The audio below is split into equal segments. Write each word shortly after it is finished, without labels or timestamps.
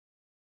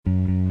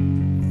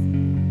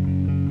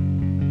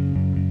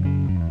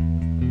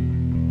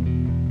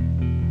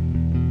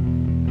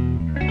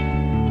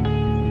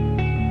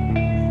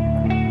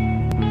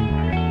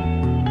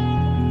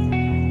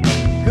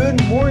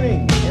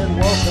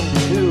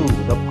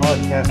the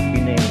podcast to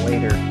be named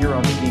later here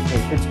on the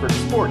DK Pittsburgh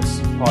Sports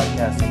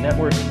Podcasting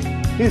Network.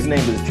 His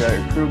name is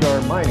Jared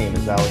Krugar. My name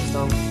is Alex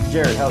Stone.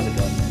 Jared, how's it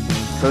going, man?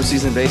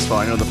 Postseason baseball.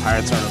 I know the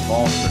Pirates aren't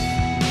involved,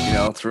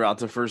 but throughout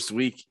the first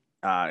week,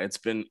 it's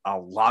been a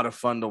lot of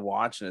fun to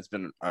watch, and it's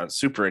been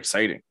super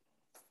exciting.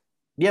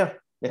 Yeah,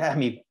 I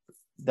mean,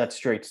 that's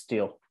straight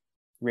steel.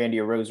 Randy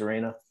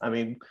Arozarena. I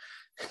mean,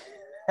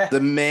 the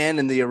man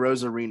in the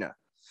Arozarena.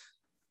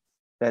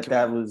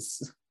 That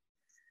was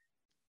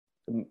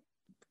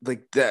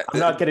like that. I'm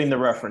not getting the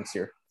reference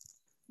here.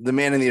 The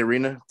man in the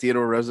arena,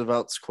 Theodore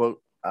Roosevelt's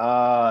quote.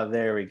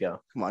 There we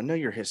go. Come on, know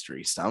your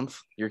history, Stumpf.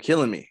 You're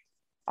killing me.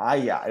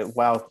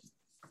 Wow.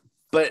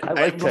 But I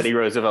like Teddy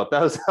Roosevelt.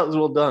 That was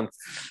well done.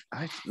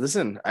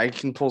 I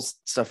can pull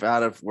stuff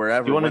out of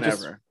wherever,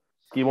 whenever.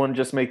 Do you want to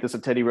just make this a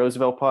Teddy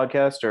Roosevelt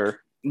podcast, or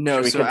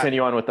no? Should we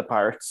continue on with the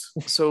Pirates?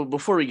 So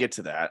before we get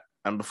to that,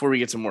 before we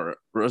get to more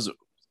Roosevelt,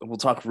 we'll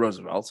talk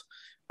Roosevelt.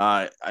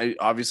 I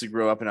obviously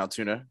grew up in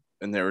Altoona,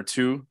 and there were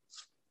two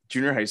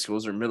junior high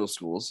schools or middle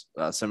schools,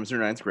 7th through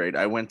 9th grade.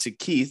 I went to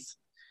Keith.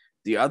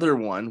 The other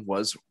one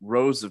was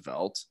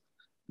Roosevelt,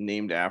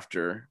 named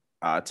after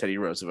Teddy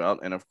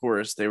Roosevelt. And of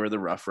course, they were the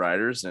Rough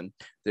Riders, and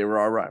they were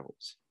our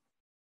rivals.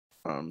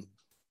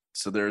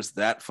 So there's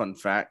that fun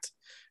fact.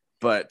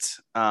 But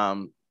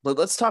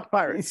let's talk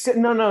Pirates.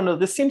 No.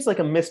 This seems like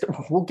a missed.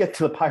 We'll get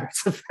to the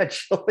Pirates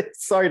eventually.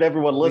 Sorry to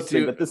everyone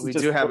listening, but we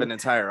do have an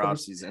entire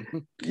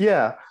offseason.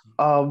 Yeah.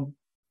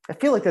 I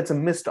feel like that's a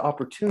missed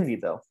opportunity,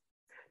 though,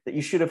 that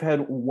you should have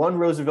had one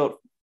Roosevelt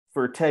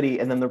for Teddy,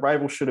 and then the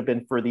rival should have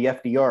been for the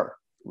FDR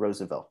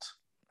Roosevelt.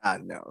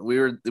 No, we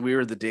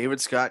were the David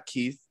Scott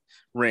Keith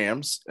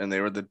Rams, and they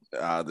were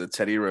the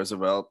Teddy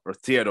Roosevelt or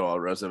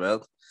Theodore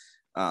Roosevelt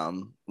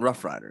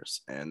Rough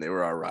Riders, and they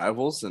were our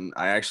rivals. And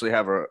I actually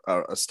have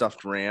a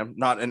stuffed ram,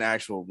 not an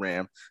actual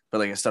ram, but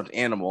like a stuffed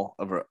animal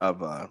of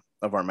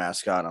our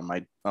mascot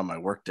on my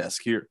work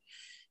desk here.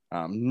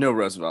 No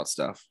Roosevelt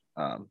stuff,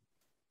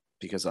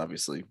 because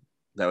obviously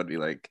that would be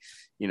like,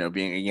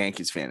 being a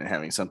Yankees fan and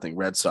having something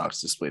Red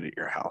Sox displayed at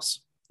your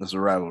house. There's a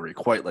rivalry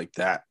quite like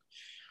that.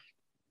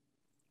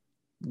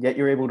 Yet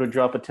you're able to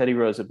drop a Teddy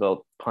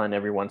Roosevelt pun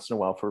every once in a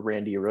while for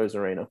Randy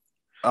Arozarena.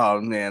 Oh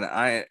man,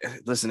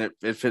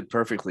 it fit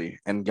perfectly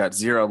and got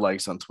 0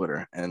 likes on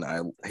Twitter, and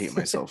I hate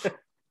myself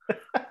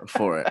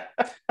for it.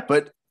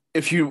 But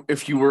if you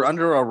were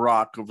under a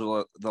rock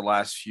over the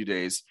last few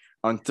days,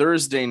 on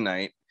Thursday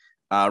night,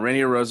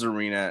 Randy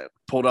Arozarena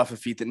pulled off a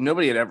feat that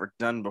nobody had ever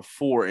done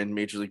before in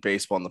Major League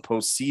Baseball in the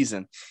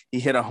postseason. He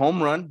hit a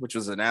home run, which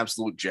was an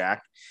absolute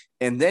jack,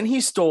 and then he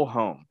stole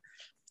home.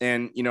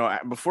 And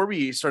before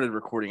we started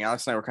recording,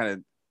 Alex and I were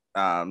kind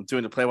of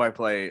doing the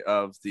play-by-play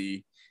of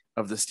the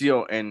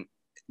steal, and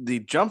the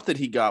jump that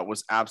he got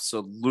was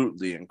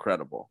absolutely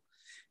incredible.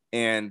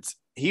 And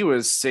he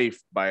was safe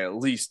by at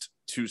least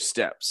 2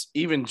 steps.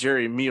 Even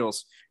Jerry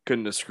Meals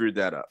couldn't have screwed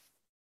that up.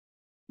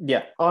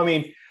 Yeah. I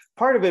mean,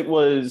 part of it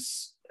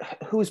was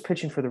who was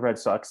pitching for the Red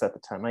Sox at the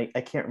time.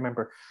 I can't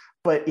remember,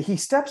 but he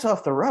steps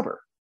off the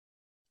rubber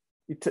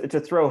to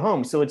throw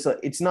home. So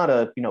it's not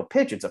a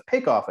pitch, it's a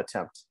pickoff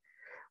attempt,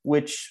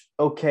 which,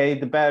 okay,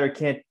 the batter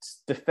can't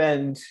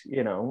defend,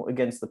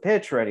 against the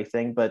pitch or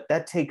anything, but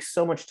that takes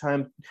so much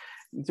time.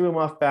 You threw him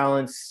off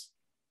balance.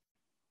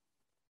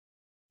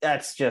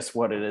 That's just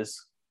what it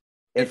is.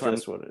 If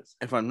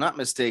I'm not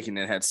mistaken,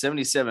 it had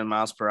 77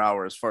 miles per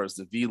hour as far as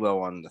the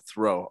velo on the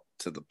throw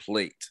to the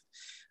plate.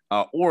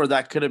 Or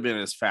that could have been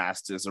as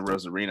fast as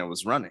Arozarena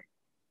was running.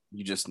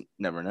 You just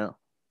never know.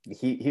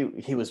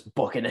 He was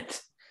booking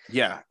it.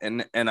 Yeah,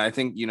 and I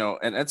think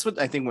and that's what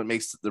I think what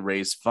makes the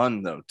Rays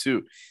fun though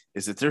too,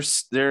 is that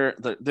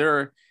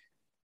they're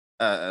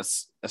a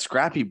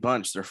scrappy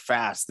bunch. They're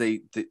fast.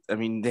 They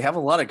have a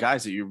lot of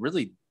guys that you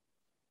really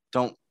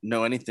don't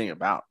know anything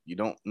about. You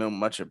don't know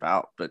much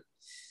about, but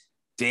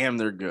damn,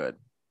 they're good.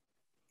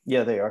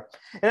 Yeah, they are.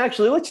 And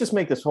actually, let's just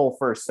make this whole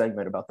first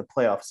segment about the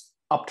playoffs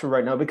up to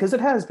right now, because it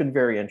has been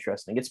very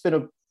interesting. It's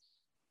been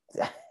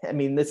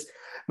this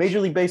Major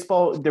League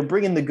Baseball, they're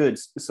bringing the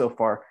goods so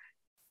far.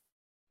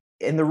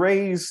 And the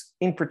Rays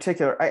in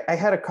particular, I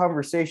had a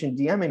conversation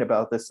DMing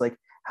about this, like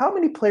how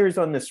many players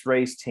on this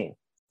Rays team?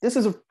 This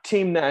is a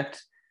team that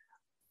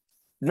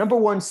number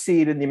 1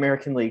 seed in the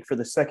American League for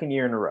the 2nd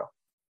year in a row.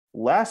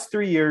 Last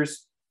 3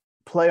 years,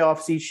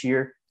 playoffs each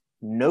year,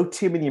 no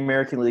team in the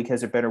American League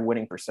has a better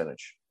winning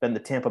percentage than the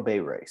Tampa Bay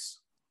Rays.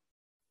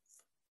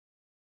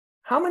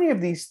 How many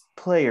of these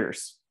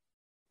players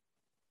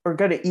are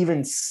going to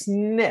even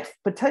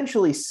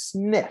potentially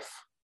sniff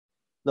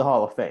the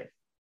Hall of Fame?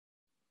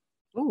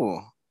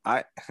 Oh,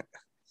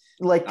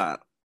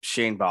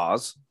 Shane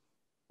Baz.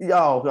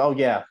 Oh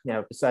yeah.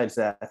 Besides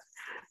that,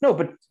 no,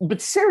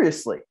 but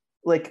seriously,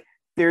 like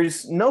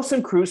there's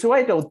Nelson Cruz, who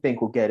I don't think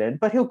will get in,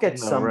 but he'll get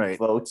some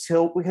votes.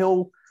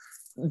 He'll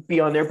be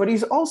on there, but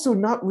he's also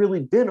not really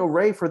been a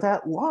Ray for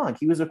that long.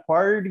 He was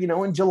acquired,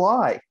 in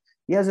July.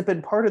 He hasn't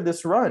been part of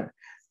this run.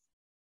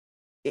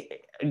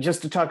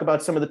 Just to talk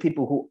about some of the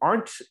people who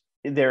aren't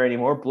there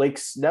anymore, Blake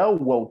Snell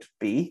won't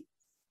be.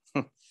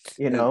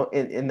 in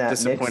that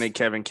disappointed mix.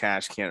 Kevin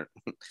Cash can't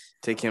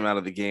take him out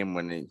of the game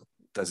when he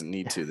doesn't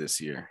need to this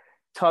year.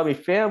 Tommy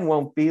Pham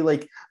won't be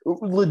like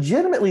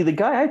legitimately the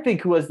guy I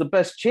think who has the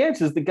best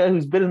chance is the guy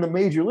who's been in the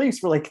major leagues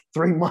for like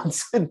 3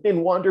 months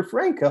in Wander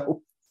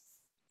Franco.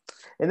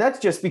 And that's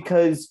just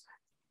because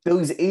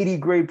those 80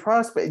 grade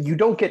prospects, you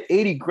don't get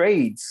 80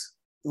 grades.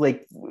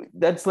 Like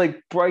that's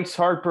like Bryce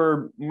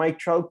Harper, Mike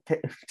Trout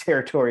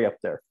territory up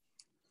there.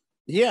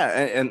 Yeah.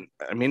 And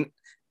I mean,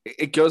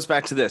 it goes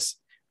back to this.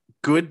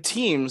 Good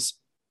teams,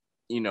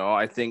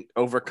 I think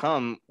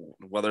overcome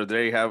whether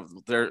they have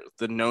the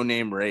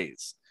no-name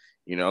Rays.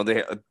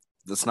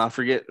 Let's not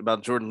forget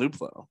about Jordan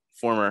Luplow,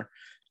 former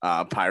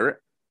Pirate.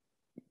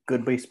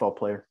 Good baseball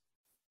player.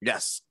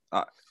 Yes,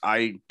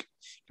 I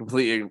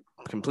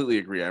completely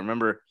agree. I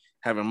remember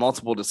having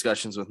multiple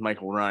discussions with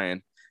Michael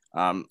Ryan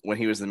when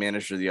he was the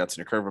manager of the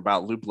Outside Curve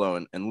about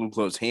Luplow and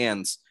Luplow's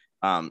hands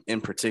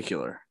in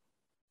particular.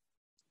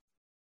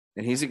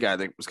 And he's a guy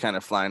that was kind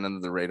of flying under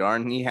the radar,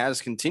 and he has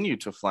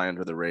continued to fly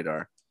under the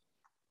radar.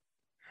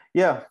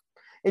 Yeah.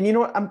 And you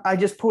know what? I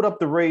just pulled up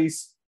the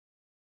Rays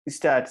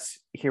stats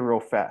here real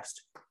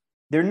fast.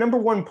 Their number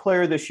one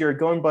player this year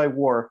going by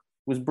WAR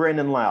was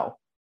Brandon Lau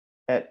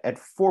at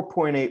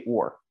 4.8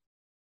 WAR.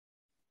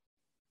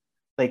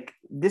 Like,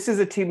 this is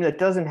a team that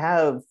doesn't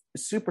have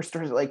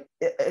superstars. Like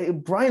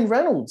Brian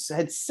Reynolds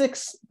had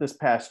 6 this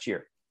past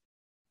year.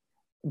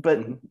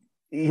 But,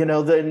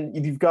 then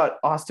you've got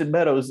Austin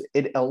Meadows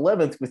at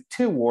 11th with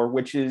 2 WAR,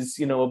 which is,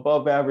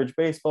 above average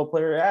baseball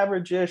player,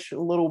 average-ish, a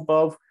little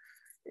above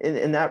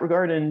in that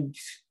regard. And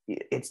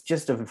it's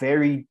just a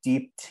very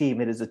deep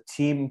team. It is a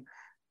team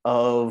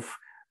of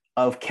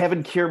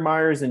Kevin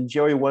Kiermaiers and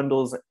Joey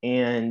Wendles,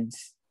 and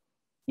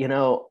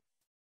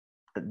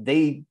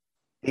they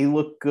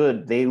look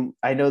good.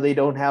 I know they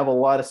don't have a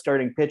lot of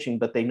starting pitching,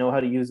 but they know how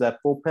to use that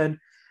bullpen.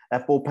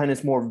 That bullpen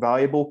is more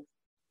valuable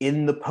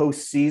in the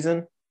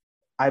postseason,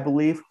 I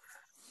believe.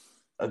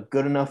 A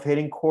good enough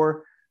hitting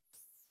core.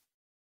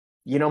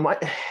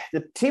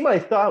 The team I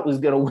thought was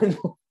going to win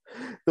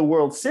the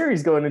World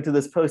Series going into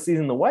this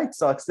postseason, the White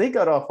Sox, they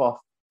got off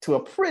to a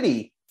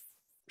pretty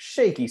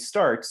shaky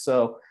start.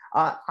 So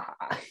I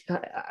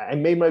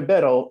made my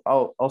bet.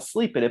 I'll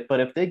sleep in it. But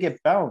if they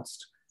get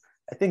bounced,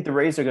 I think the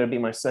Rays are going to be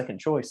my second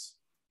choice.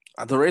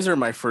 The Rays are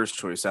my first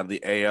choice out of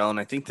the AL, and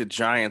I think the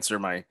Giants are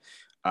my.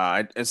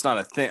 It's not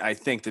a thing. I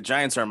think the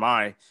Giants are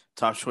my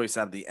top choice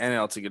out of the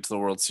NL to get to the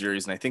World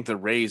Series, and I think the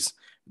Rays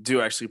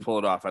do actually pull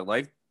it off. I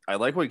like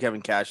what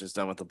Kevin Cash has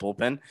done with the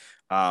bullpen.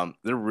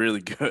 They're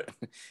really good,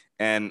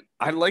 and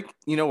I like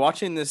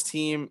watching this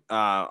team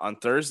on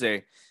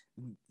Thursday.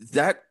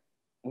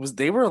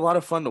 They were a lot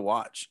of fun to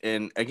watch,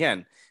 and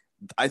again,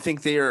 I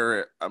think they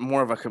are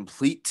more of a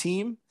complete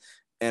team.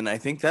 And I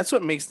think that's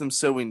what makes them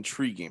so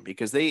intriguing,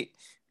 because they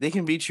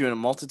can beat you in a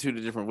multitude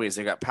of different ways.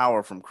 They got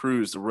power from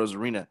Cruz to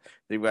Rosarina.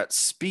 They've got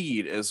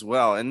speed as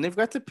well. And they've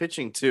got the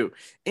pitching too.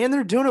 And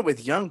they're doing it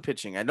with young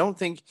pitching. I don't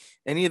think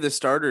any of the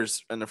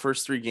starters in the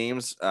first 3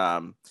 games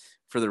for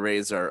the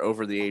Rays are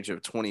over the age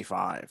of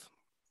 25.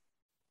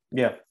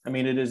 Yeah. I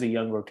mean, it is a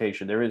young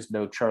rotation. There is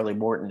no Charlie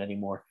Morton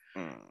anymore,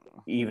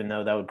 even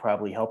though that would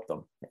probably help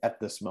them at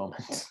this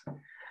moment.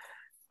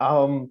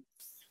 No,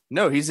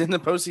 he's in the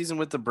postseason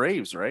with the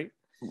Braves, right?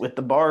 With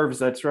the Barbs,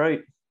 that's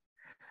right.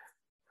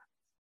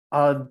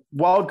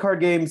 Wild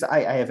card games, I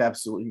have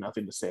absolutely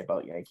nothing to say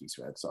about Yankees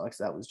Red Sox.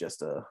 That was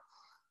just a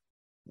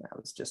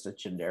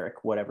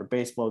generic whatever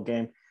baseball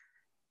game.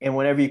 And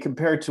whenever you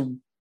compare it to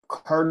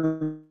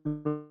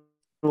Cardinals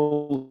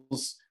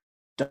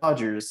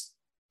Dodgers,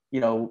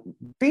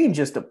 being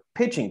just a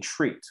pitching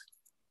treat.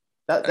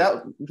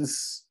 That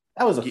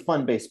was a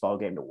fun baseball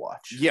game to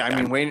watch. Yeah,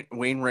 I mean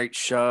Wainwright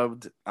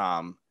shoved.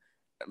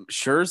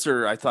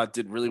 Scherzer, I thought,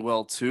 did really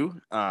well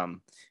too.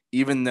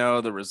 Even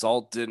though the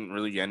result didn't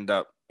really end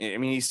up. I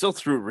mean, he still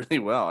threw really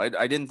well.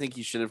 I didn't think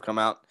he should have come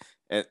out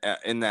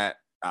in that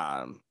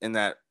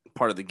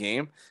part of the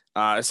game.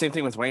 Same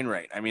thing with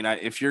Wainwright. I mean,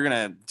 if you're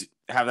gonna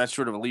have that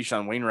sort of a leash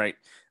on Wainwright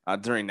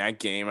during that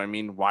game, I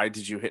mean, why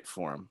did you hit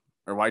for him,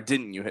 or why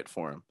didn't you hit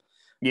for him?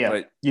 Yeah,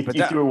 but you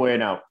threw away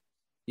an out.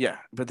 Yeah,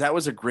 but that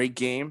was a great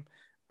game,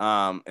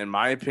 in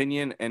my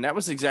opinion, and that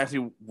was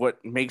exactly what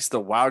makes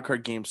the wild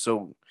card game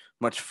so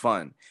much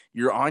fun.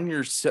 You're on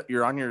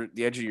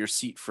the edge of your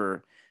seat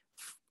for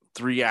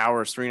 3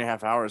 hours,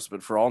 3.5 hours,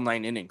 but for all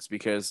 9 innings,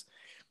 because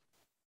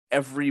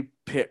every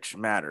pitch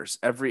matters,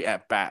 every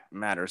at bat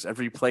matters,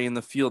 every play in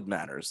the field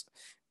matters,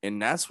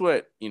 and that's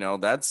what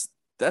that's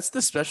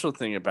the special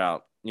thing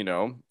about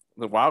the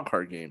wild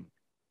card game,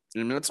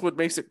 and that's what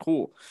makes it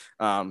cool.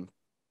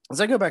 As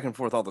I go back and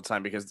forth all the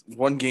time, because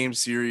 1 game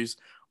series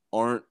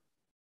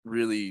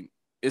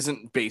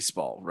isn't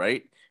baseball,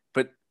 right?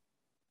 But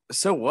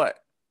so what?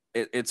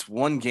 It's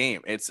 1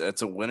 game. It's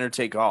a winner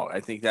take all. I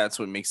think that's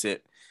what makes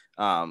it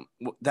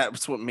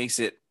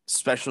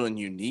special and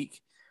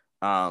unique.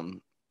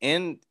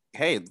 And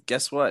hey,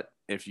 guess what?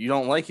 If you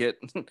don't like it,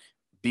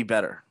 be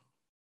better.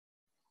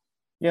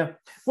 Yeah.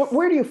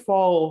 Where do you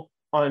fall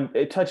on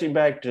touching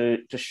back to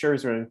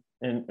Scherzer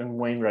and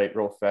Wainwright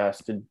real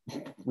fast. And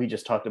we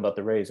just talked about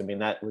the Rays. I mean,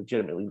 that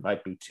legitimately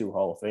might be 2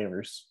 Hall of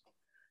Famers,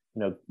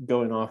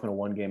 going off in a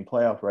 1-game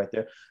playoff right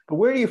there. But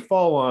where do you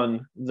fall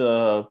on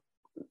the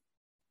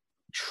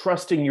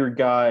trusting your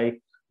guy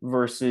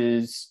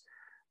versus,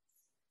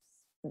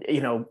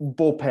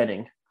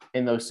 bullpenning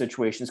in those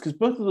situations? Because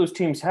both of those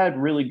teams had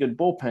really good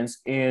bullpens.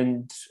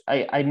 And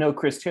I know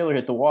Chris Taylor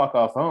hit the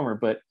walk-off homer,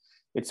 but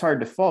it's hard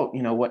to fault,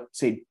 what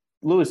St.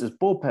 Louis's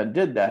bullpen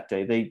did that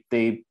day.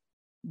 They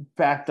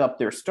backed up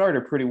their starter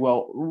pretty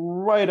well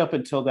right up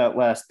until that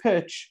last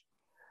pitch.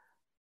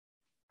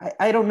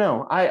 I don't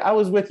know. I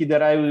was with you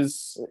that I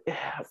was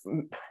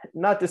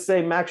not to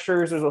say Max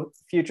Scherzer's a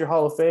future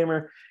Hall of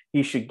Famer.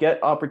 He should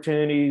get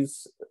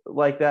opportunities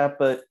like that,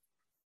 but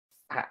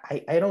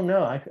I don't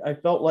know. I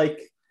felt like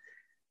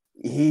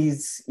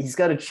he's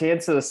got a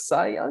chance at a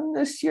Cy Young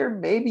this year.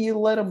 Maybe you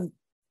let him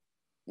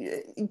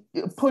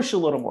push a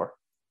little more.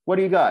 What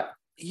do you got?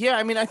 Yeah,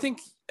 I mean, I think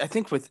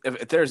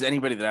if there's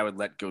anybody that I would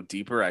let go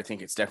deeper, I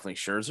think it's definitely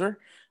Scherzer.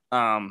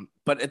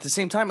 But at the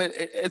same time,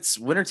 it's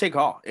winner take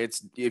all.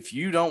 It's if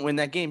you don't win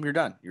that game, you're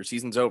done. Your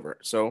season's over.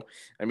 So,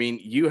 I mean,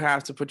 you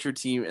have to put your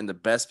team in the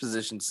best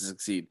position to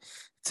succeed.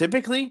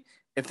 Typically,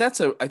 if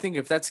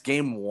that's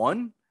game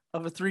 1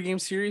 of a 3-game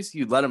series,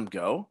 you let them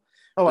go.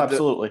 Oh,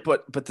 absolutely.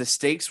 But the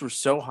stakes were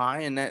so high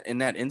in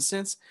that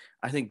instance.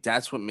 I think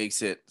that's what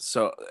makes it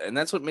so, and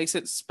that's what makes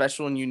it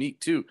special and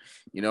unique too.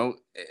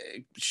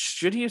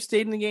 Should he have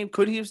stayed in the game?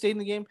 Could he have stayed in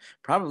the game?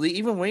 Probably.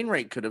 Even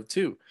Wainwright could have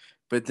too.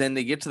 But then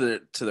they get to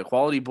the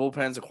quality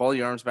bullpens, the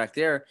quality arms back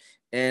there,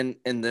 and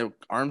the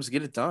arms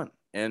get it done.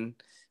 And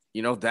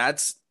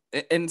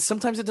and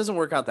sometimes it doesn't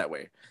work out that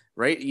way,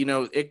 right?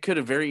 It could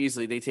have very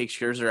easily they take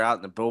Scherzer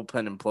out and the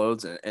bullpen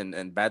implodes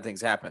and bad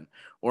things happen.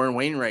 Or in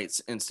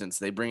Wainwright's instance,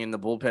 they bring in the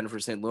bullpen for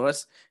St.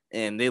 Louis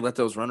and they let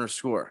those runners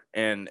score,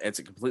 and it's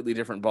a completely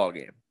different ball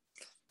game.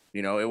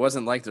 It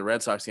wasn't like the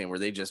Red Sox game where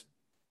they just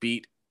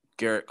beat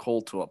Garrett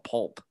Cole to a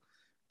pulp,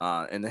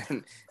 and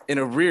then in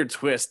a weird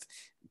twist,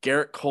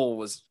 Garrett Cole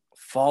was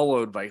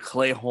followed by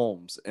Clay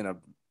Holmes in a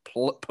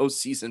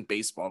postseason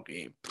baseball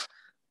game.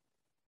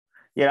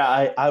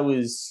 Yeah, I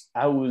was.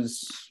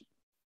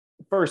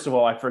 First of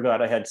all, I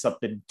forgot I had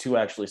something to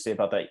actually say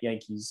about that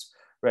Yankees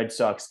Red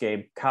Sox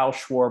game. Kyle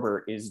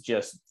Schwarber is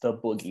just the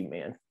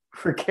boogeyman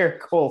for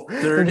Garrett Cole.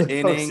 Third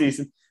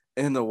inning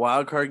in the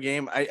wild card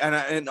game.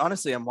 And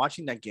honestly, I'm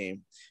watching that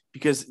game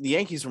because the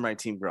Yankees were my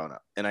team growing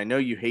up, and I know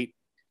you hate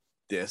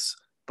this,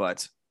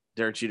 but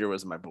Derek Jeter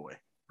was my boy,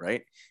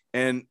 right?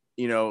 And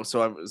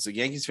so I was a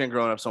Yankees fan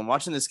growing up. So I'm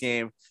watching this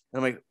game and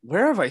I'm like,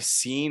 where have I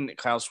seen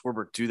Kyle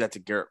Schwarber do that to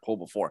Garrett Cole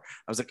before?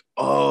 I was like,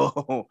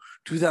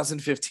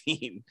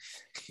 2015.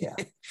 Yeah.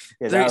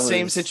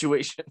 Same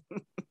situation.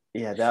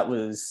 Yeah, that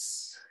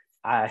was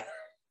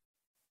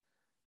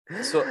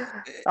So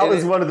that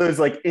was one of those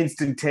like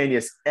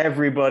instantaneous.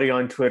 Everybody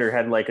on Twitter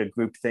had like a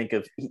group think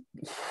of he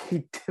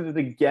did it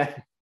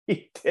again.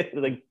 He did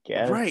it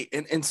again. Right.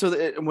 And so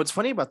and what's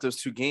funny about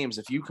those 2 games,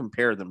 if you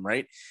compare them,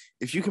 right?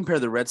 If you compare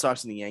the Red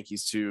Sox and the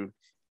Yankees to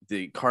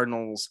the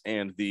Cardinals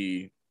and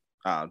the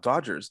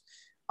Dodgers,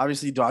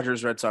 obviously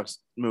Dodgers, Red Sox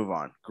move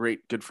on.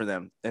 Great. Good for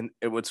them. And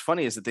what's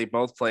funny is that they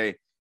both play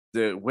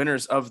the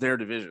winners of their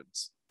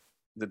divisions.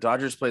 The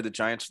Dodgers play the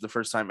Giants for the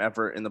first time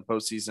ever in the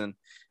postseason.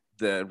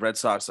 The Red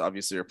Sox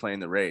obviously are playing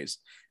the Rays.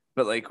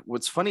 But like,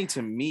 what's funny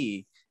to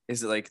me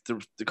is that like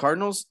the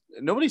Cardinals,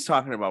 nobody's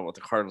talking about what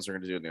the Cardinals are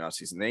going to do in the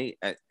offseason.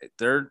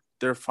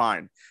 They're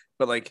fine.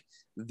 But like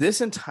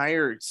this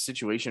entire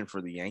situation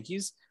for the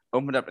Yankees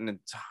opened up an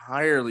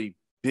entirely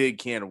big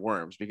can of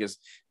worms because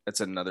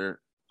it's another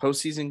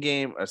postseason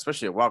game,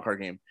 especially a wild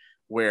card game,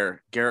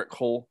 where Garrett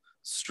Cole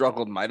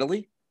struggled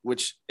mightily,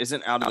 which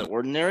isn't out of the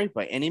ordinary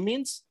by any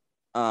means.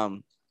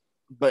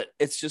 But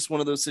it's just one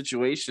of those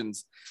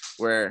situations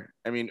where,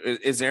 I mean,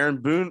 is Aaron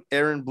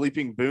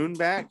bleeping Boone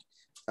back?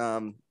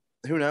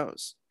 Who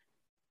knows?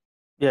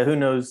 Yeah, who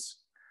knows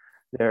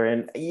there.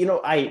 And,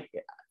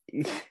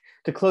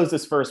 to close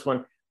this first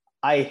one,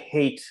 I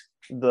hate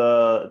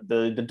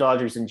the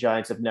Dodgers and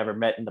Giants have never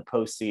met in the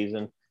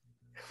postseason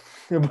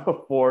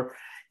before.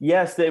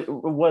 Yes, it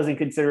wasn't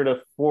considered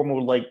a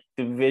formal like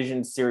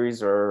division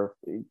series or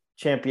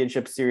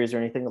championship series or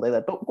anything like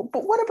that.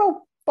 But what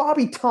about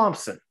Bobby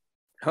Thompson?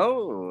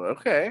 Oh,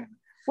 okay.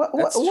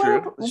 That's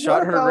true.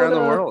 Shot heard around the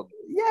world.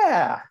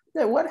 Yeah.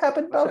 What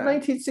happened about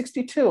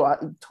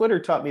 1962? Twitter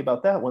taught me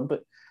about that one,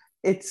 but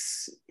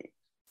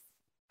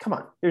come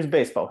on. There's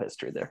baseball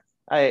history there.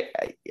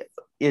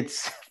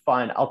 It's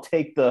fine. I'll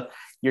take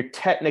you're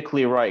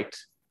technically right,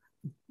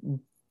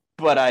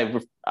 but I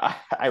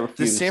refuse.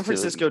 The San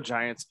Francisco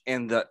Giants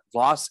and the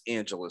Los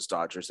Angeles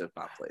Dodgers have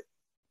not played.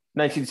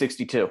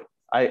 1962.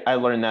 I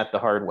learned that the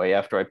hard way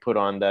after I put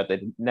on that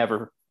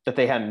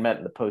they hadn't met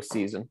in the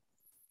postseason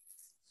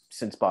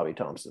since Bobby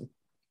Thompson.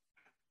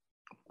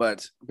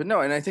 But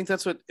no, and I think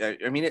that's what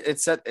I mean.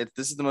 This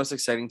is the most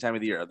exciting time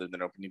of the year other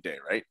than opening day,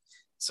 right?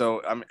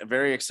 So I'm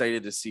very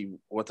excited to see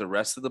what the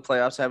rest of the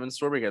playoffs have in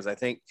store because I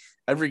think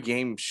every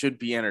game should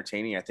be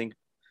entertaining. I think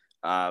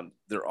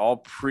they're all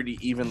pretty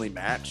evenly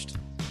matched.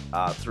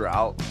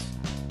 throughout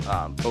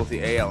both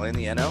the AL and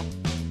the NL.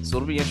 So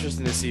it'll be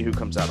interesting to see who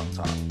comes out on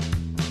top.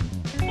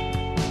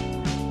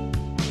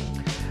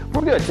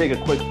 We're going to take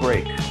a quick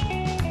break.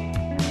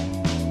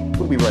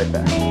 We'll be right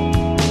back.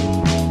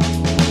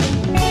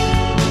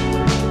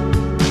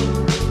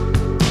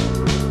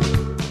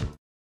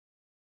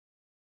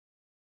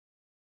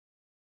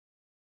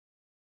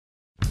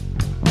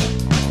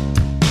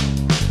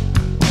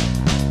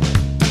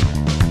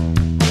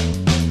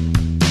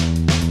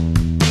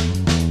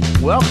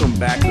 Welcome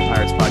back to the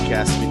Pirates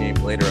Podcast, to be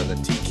named later on the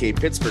TK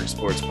Pittsburgh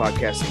Sports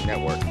Podcasting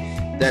Network.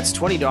 That's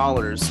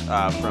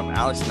 $20 from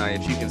Alex and I,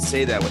 if you can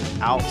say that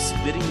without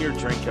spitting your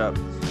drink up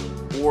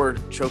or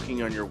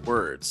choking on your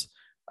words.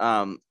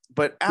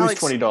 But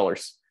Alex, who's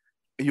 $20?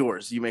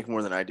 Yours. You make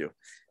more than I do.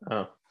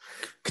 Oh.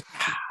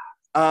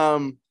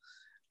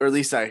 Or at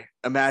least I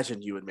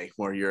imagine you would make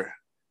more. You're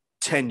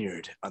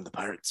tenured on the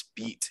Pirates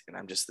beat, and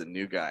I'm just the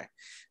new guy.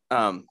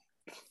 I'm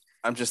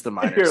just the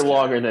minor. You're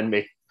longer than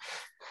me.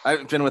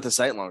 I've been with the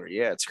site longer.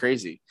 Yeah, it's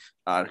crazy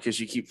because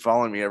you keep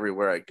following me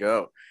everywhere I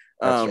go.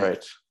 That's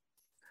right.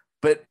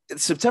 But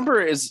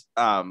September is,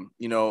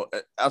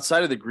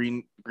 outside of the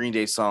Green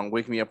Day song,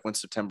 "Wake Me Up When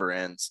September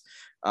Ends,"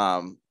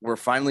 we're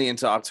finally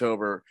into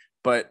October.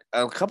 But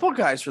a couple of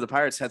guys for the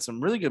Pirates had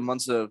some really good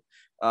months of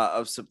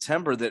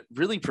September that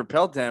really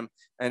propelled them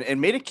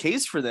and made a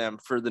case for them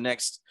for the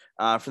next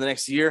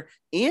year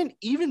and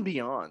even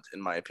beyond,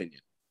 in my opinion.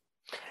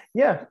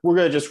 Yeah, we're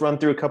gonna just run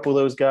through a couple of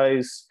those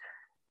guys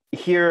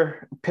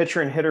here,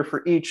 pitcher and hitter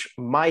for each.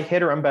 My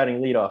hitter, I'm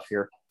batting leadoff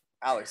here.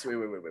 Alex, wait.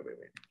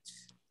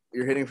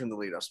 You're hitting from the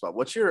leadoff spot.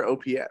 What's your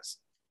OPS?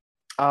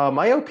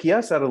 My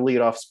OPS at a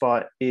leadoff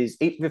spot is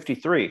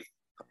 853.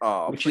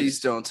 Oh,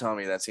 please don't tell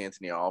me that's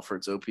Anthony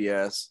Alford's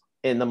OPS.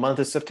 In the month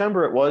of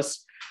September, it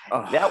was.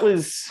 Oh. That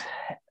was,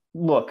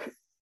 look,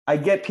 I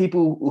get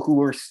people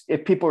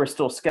if people are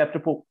still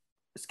skeptical,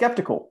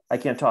 I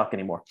can't talk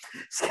anymore,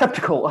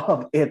 skeptical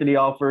of Anthony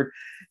Alford.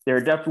 There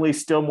are definitely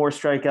still more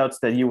strikeouts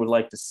than you would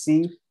like to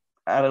see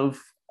out of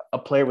a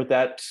player with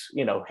that,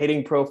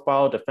 hitting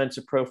profile,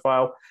 defensive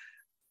profile.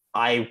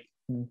 I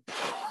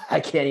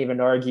can't even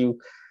argue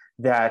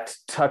that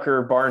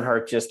Tucker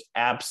Barnhart just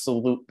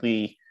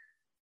absolutely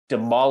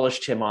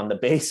demolished him on the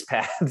base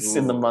paths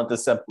in the month of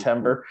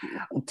September.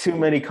 Too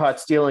many caught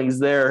stealings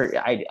there.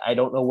 I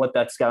don't know what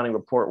that scouting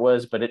report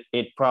was, but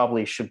it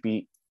probably should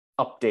be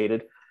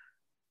updated.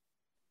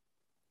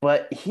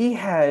 But he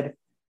had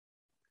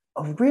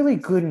a really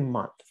good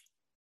month.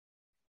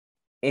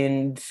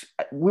 And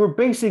we were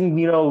basing,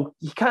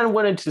 he kind of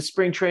went into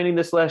spring training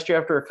this last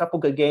year after a couple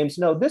good games.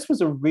 No, this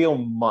was a real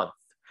month.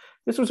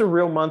 This was a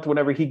real month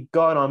whenever he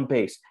got on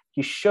base.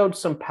 He showed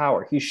some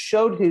power. He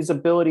showed his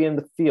ability in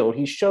the field.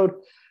 He showed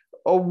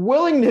a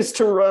willingness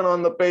to run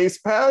on the base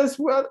paths,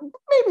 well,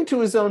 maybe to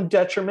his own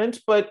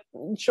detriment, but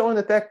showing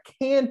that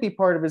can be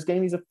part of his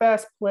game. He's a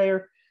fast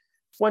player.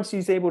 Once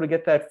he's able to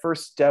get that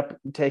first step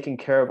taken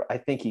care of, I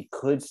think he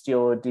could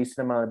steal a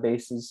decent amount of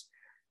bases.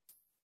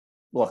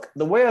 Look,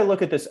 the way I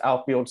look at this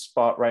outfield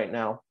spot right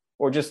now,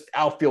 or just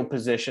outfield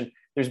position,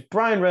 there's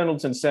Brian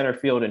Reynolds in center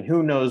field, and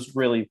who knows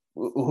really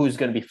who's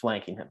going to be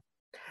flanking him.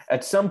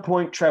 At some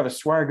point,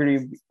 Travis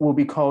Swaggerty will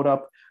be called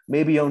up.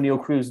 Maybe O'Neal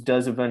Cruz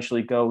does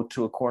eventually go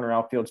to a corner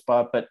outfield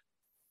spot, but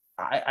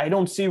I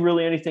don't see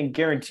really anything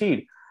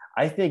guaranteed.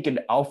 I think an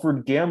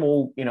Alfred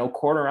Gamble,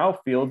 corner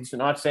outfield, so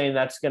not saying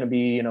that's going to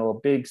be, a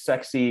big,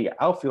 sexy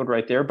outfield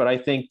right there, but I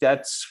think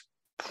that's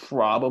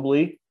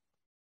probably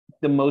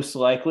the most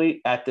likely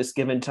at this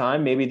given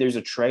time. Maybe there's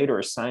a trade or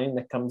a signing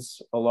that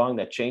comes along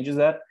that changes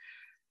that.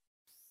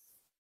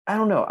 I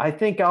don't know. I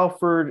think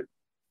Alford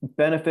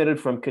benefited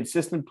from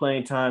consistent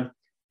playing time,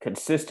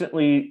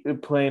 consistently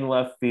playing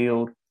left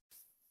field,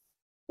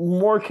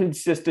 more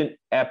consistent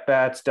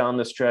at-bats down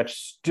the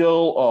stretch,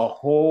 still a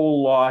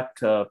whole lot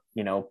to,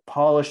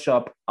 polish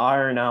up,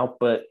 iron out,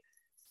 but,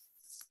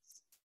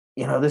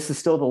 this is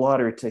still the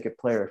lottery ticket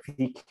player. If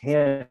he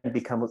can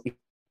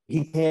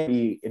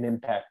be an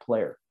impact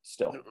player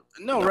still.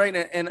 No, right.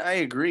 And I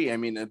agree. I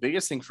mean, the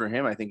biggest thing for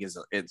him, I think, is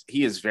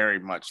he is very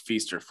much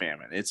feast or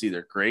famine. It's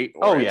either great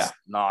or it's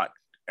not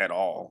at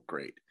all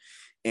great.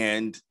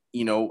 And,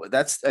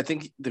 that's, I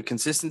think the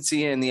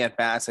consistency in the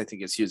at-bats, I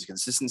think is huge.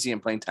 Consistency in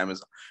playing time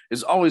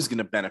is always going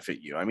to benefit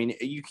you. I mean,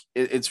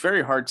 it's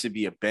very hard to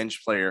be a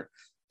bench player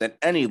at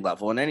any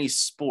level in any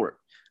sport,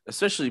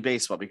 especially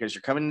baseball, because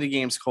you're coming into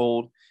games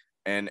cold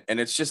and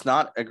it's just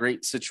not a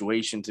great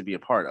situation to be a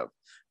part of.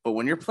 But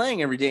when you're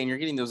playing every day and you're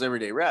getting those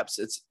everyday reps,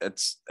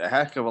 it's a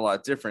heck of a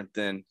lot different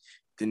than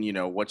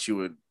what you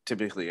would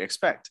typically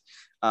expect.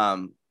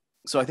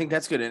 So I think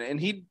that's good. And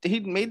he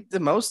made the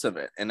most of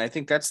it. And I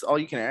think that's all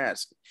you can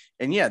ask.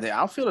 And yeah, the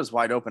outfield is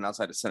wide open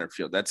outside of center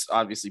field. That's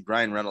obviously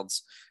Brian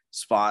Reynolds'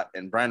 spot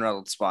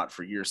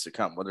for years to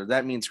come. Whether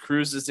that means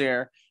Cruz is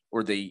there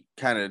or they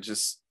kind of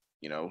just,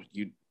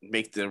 you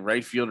make the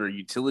right fielder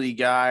utility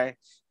guy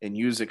and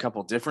use a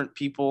couple different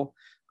people,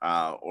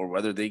 or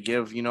whether they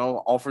give,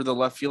 Alford the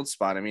left field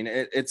spot. I mean,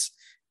 it's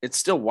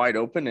still wide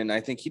open. And I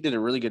think he did a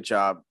really good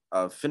job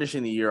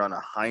finishing the year on a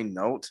high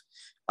note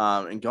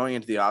and going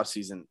into the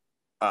offseason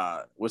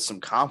with some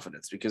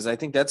confidence, because I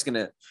think that's going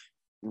to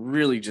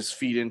really just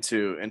feed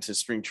into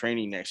spring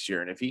training next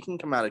year. And if he can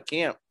come out of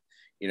camp,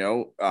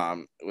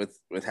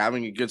 with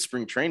having a good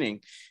spring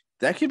training,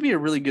 that could be a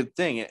really good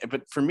thing.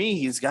 But for me,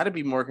 he's got to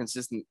be more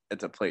consistent at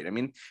the plate. I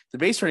mean, the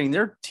base running,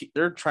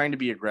 they're trying to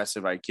be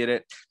aggressive. I get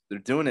it. They're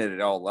doing it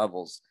at all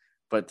levels.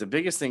 But the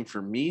biggest thing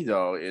for me,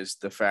 though, is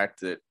the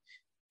fact that,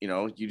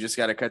 you just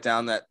got to cut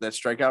down that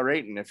strikeout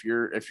rate. And if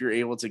you're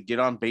able to get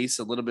on base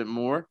a little bit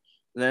more,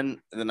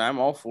 then I'm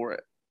all for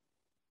it,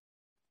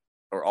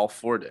 or all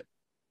for it.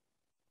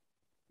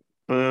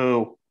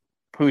 Boo.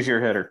 Who's your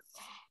hitter?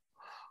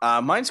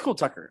 Mine's Cole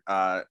Tucker.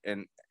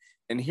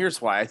 And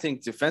here's why. I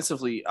think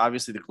defensively,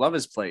 obviously the glove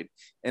is played,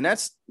 and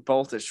that's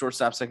both at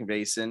shortstop, second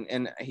base,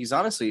 and he's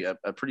honestly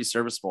a pretty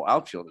serviceable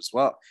outfielder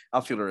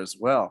as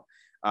well.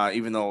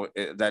 Even though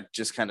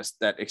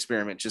that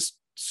experiment just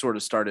sort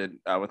of started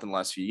within the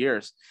last few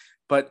years,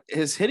 but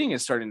his hitting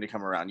is starting to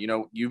come around.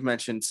 You've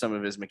mentioned some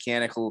of his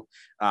mechanical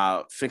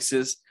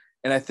fixes,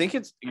 and I think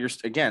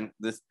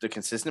the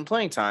consistent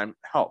playing time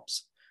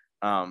helps.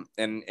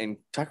 And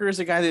Tucker is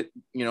a guy that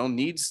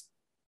needs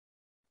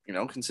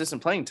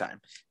consistent playing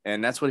time,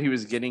 and that's what he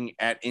was getting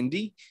at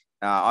Indy.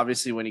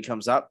 Obviously, when he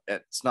comes up,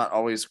 it's not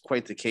always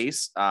quite the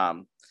case.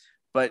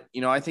 But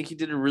I think he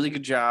did a really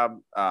good job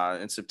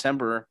in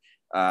September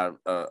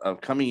of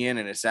coming in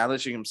and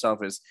establishing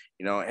himself as,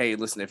 hey,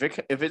 listen,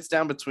 if it's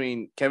down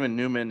between Kevin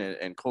Newman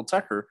and Cole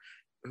Tucker,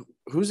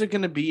 who's it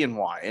going to be and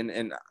why?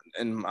 And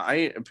in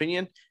my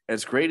opinion,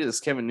 as great as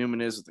Kevin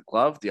Newman is with the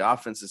glove, the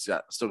offense has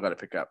still got to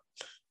pick up.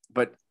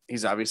 But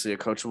he's obviously a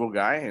coachable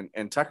guy,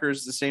 and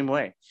Tucker's the same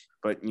way.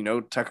 But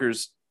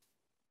Tucker's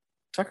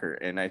Tucker,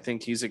 and I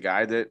think he's a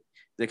guy that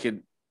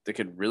could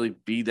really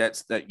be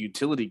that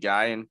utility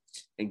guy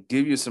and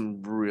give you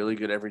some really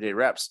good everyday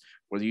reps,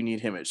 whether you need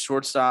him at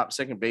shortstop,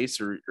 second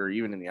base, or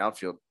even in the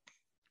outfield.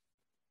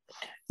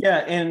 Yeah,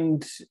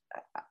 and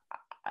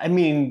I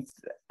mean,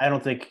 I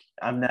don't think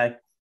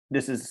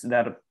this is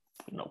that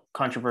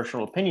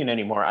controversial opinion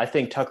anymore. I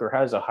think Tucker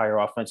has a higher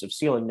offensive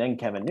ceiling than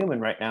Kevin Newman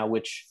right now,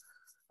 which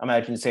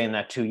imagine saying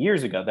that 2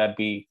 years ago. That'd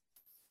be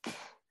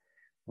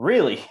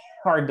really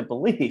hard to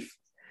believe,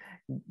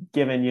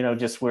 given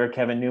just where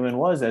Kevin Newman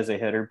was as a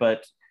hitter.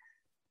 But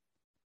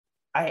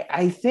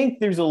I think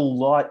there's a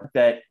lot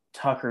that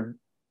Tucker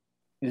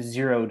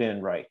zeroed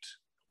in right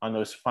on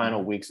those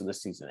final weeks of the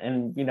season,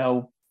 and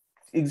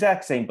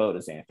exact same boat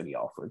as Anthony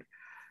Alford.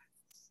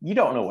 You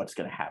don't know what's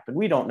going to happen.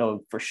 We don't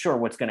know for sure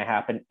what's going to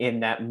happen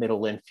in that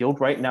middle infield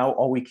right now.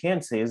 All we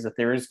can say is that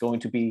there is going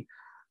to be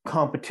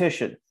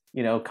competition,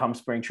 come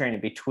spring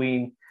training,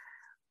 between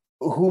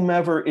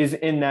whomever is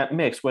in that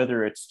mix,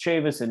 whether it's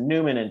Chavis and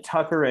Newman and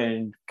Tucker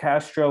and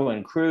Castro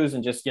and Cruz,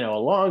 and just, a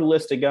long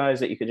list of guys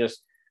that you could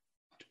just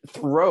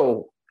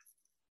throw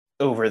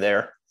over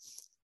there.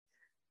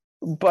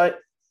 But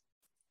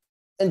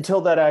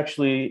until that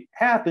actually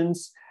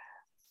happens,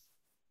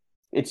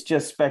 it's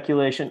just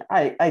speculation.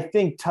 I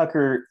think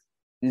Tucker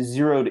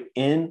zeroed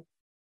in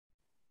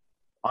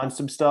on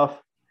some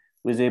stuff,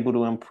 was able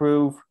to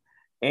improve.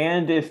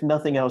 And if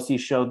nothing else, he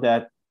showed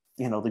that,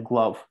 the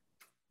glove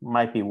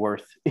might be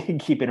worth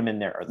keeping him in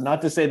there.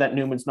 Not to say that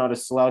Newman's not a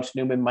slouch.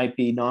 Newman might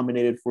be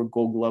nominated for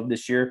Gold Glove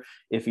this year.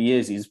 If he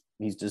is,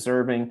 he's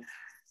deserving.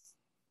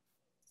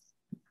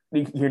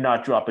 You're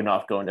not dropping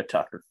off going to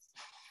Tucker.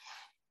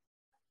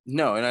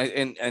 No,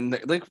 and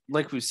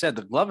like we said,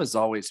 the glove has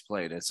always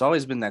played. It's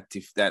always been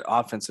that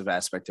offensive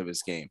aspect of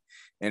his game.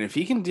 And if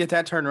he can get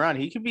that turned around,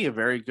 he could be a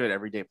very good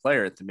everyday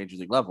player at the major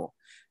league level.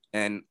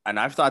 And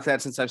I've thought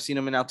that since I've seen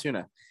him in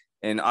Altoona.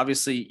 And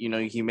obviously,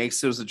 he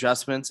makes those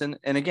adjustments. And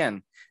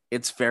again,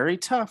 it's very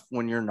tough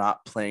when you're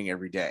not playing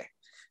every day.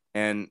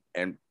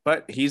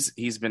 But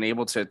he's been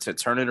able to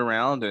turn it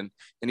around, and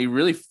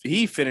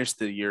he finished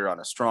the year on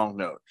a strong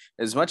note.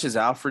 As much as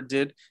Alfred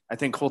did, I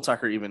think Cole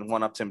Tucker even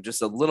went up to him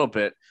just a little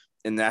bit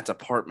in that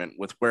department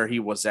with where he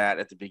was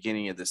at the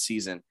beginning of the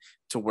season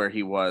to where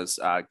he was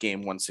game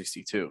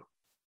 162.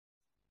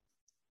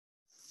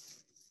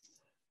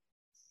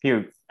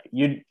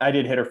 I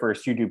did hitter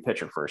first. You do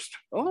pitcher first.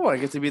 Oh, I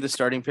get to be the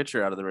starting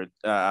pitcher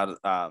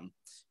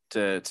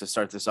to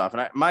start this off.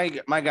 And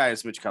my guy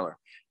is Mitch Keller.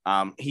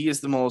 He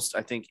is the most,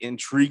 I think,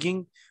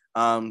 intriguing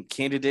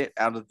candidate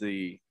out of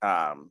the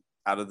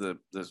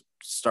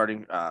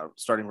starting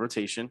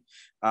rotation.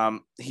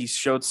 He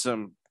showed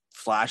some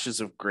flashes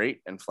of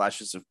great and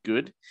flashes of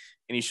good,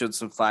 and he showed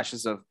some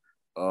flashes of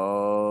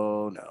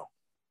oh no.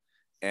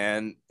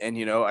 And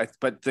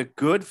but the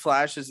good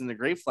flashes and the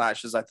great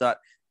flashes, I thought,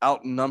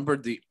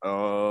 outnumbered the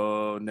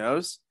oh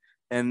no's.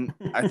 And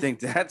I think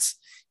that's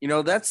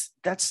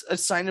a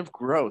sign of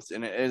growth.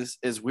 And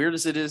as weird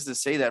as it is to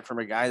say that from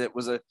a guy that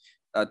was a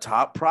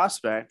top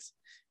prospect,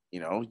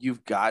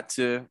 you've got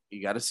to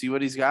see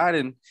what he's got.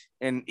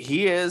 And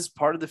he is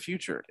part of the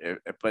future,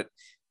 but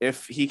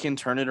if he can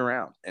turn it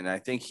around, and I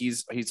think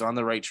he's on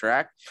the right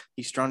track.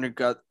 He's strung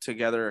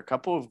together a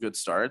couple of good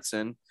starts,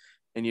 and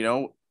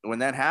when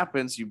that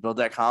happens, you build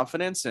that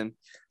confidence, and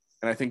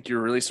And I think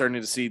you're really starting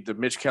to see the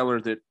Mitch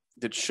Keller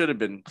that should have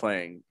been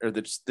playing, or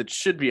that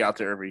should be out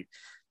there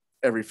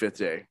every fifth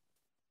day.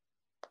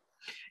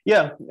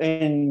 Yeah,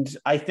 and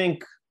I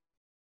think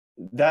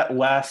that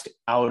last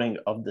outing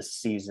of the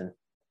season,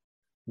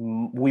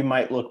 we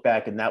might look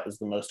back and that was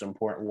the most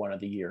important one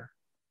of the year.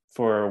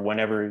 For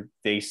whenever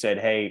they said,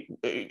 hey,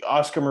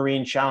 Oscar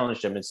Marin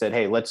challenged him and said,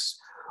 hey, let's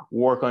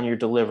work on your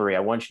delivery. I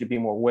want you to be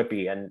more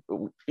whippy and,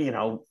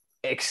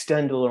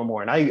 extend a little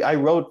more. And I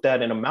wrote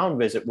that in a mound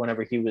visit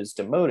whenever he was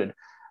demoted.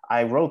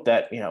 I wrote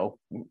that,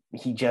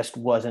 he just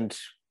wasn't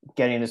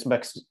getting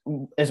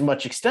as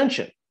much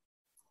extension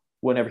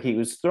whenever he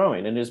was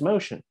throwing in his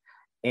motion.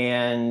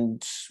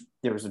 And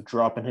there was a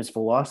drop in his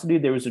velocity.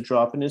 There was a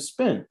drop in his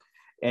spin.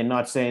 And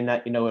not saying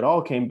that, it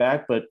all came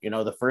back, but,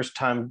 the first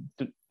time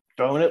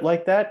throwing it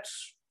like that,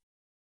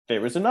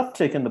 there was an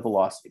uptick in the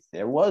velocity.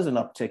 There was an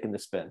uptick in the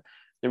spin.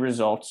 The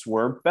results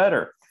were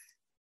better.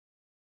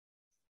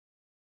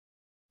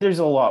 There's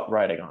a lot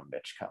riding on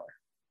Mitch Keller.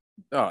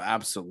 Oh,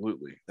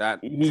 absolutely. That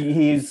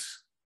he's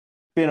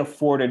been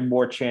afforded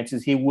more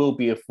chances. He will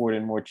be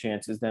afforded more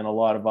chances than a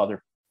lot of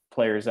other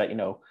players that,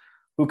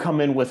 who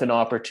come in with an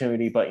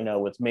opportunity, but,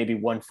 with maybe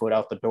 1 foot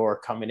out the door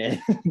coming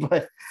in.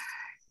 But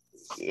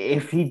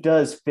if he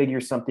does figure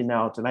something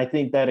out, and I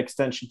think that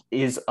extension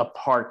is a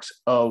part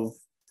of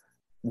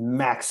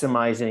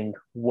maximizing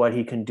what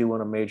he can do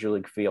on a major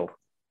league field.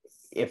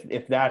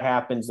 If that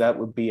happens, that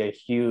would be a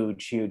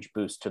huge, huge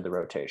boost to the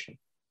rotation.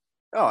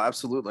 Oh,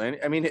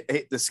 absolutely. I mean,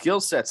 the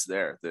skill set's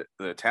there.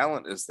 The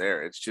talent is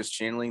there. It's just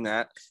channeling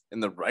that in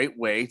the right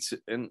way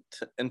and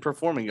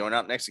performing, going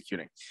out and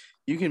executing.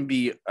 You can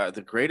be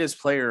the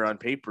greatest player on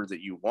paper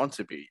that you want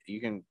to be.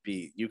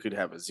 You could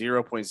have a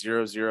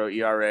 0.00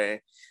 ERA,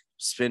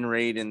 spin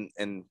rate,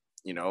 and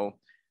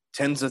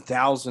tens of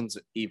thousands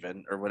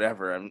even, or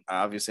whatever.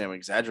 I'm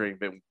exaggerating,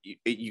 but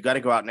you got to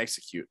go out and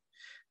execute.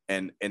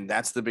 And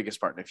that's the biggest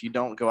part. And if you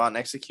don't go out and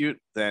execute,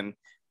 then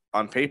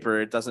on paper,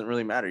 it doesn't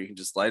really matter. You can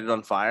just light it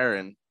on fire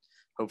and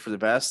hope for the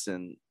best.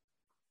 And,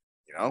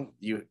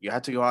 you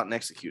have to go out and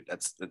execute.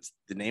 That's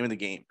the name of the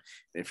game.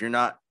 And if you're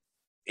not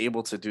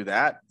able to do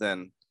that,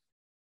 then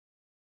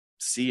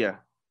see ya.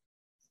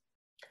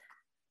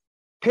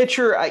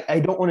 Pitcher, I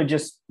don't want to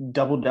just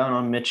double down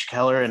on Mitch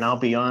Keller. And I'll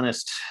be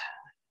honest,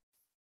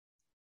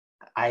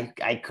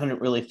 I couldn't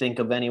really think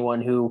of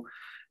anyone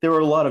there were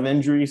a lot of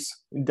injuries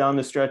down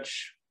the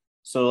stretch.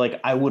 So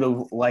I would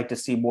have liked to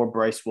see more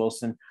Bryce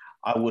Wilson.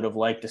 I would have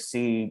liked to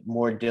see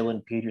more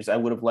Dylan Peters. I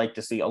would have liked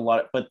to see a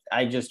lot, but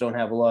I just don't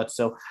have a lot.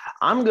 So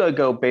I'm going to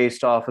go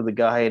based off of the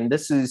guy. And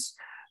this is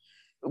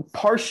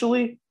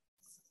partially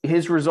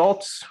his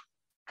results,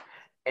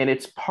 and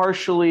it's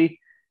partially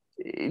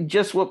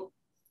just what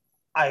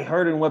I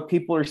heard and what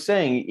people are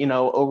saying,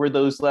 over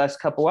those last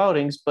couple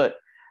outings. But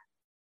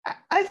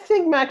I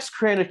think Max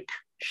Kranick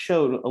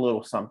showed a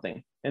little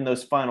something in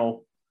those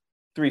final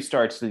 3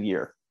 starts of the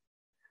year.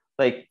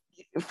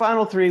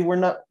 Final 3, we're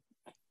not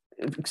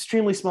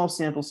extremely small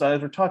sample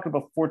size. We're talking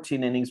about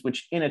 14 innings,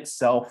 which in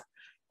itself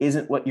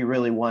isn't what you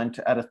really want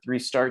out of 3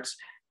 starts.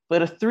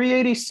 But a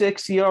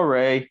 3.86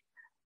 ERA,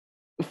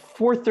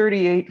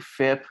 4.38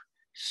 FIP,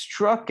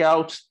 struck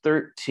out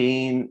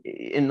 13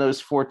 in those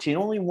 14,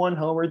 only 1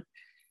 homer.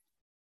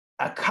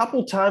 A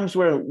couple times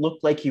where it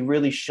looked like he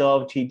really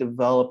shoved, he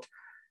developed.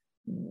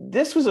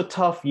 This was a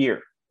tough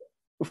year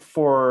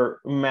for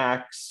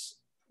Max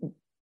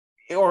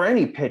or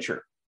any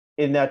pitcher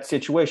in that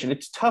situation.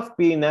 It's tough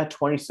being that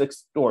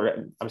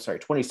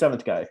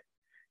 27th guy,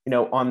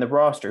 on the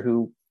roster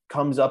who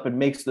comes up and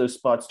makes those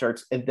spot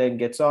starts and then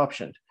gets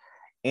optioned.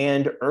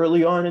 And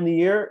early on in the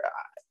year,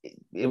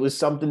 it was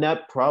something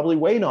that probably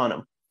weighed on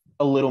him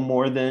a little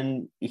more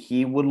than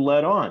he would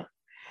let on.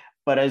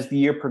 But as the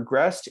year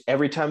progressed,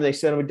 every time they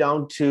sent him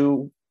down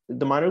to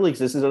the minor leagues,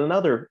 this is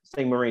another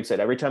thing Marin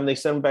said, every time they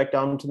sent him back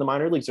down to the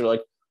minor leagues, they're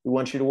like, we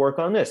want you to work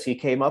on this. He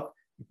came up,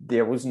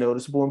 there was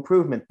noticeable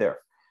improvement there.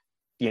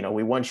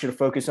 We want you to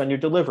focus on your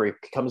delivery.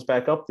 He comes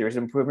back up, there's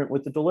improvement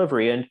with the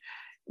delivery. And,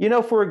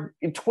 for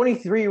a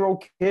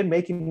 23-year-old kid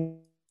making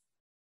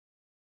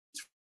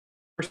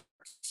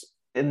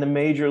in the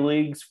major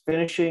leagues,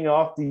 finishing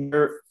off the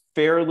year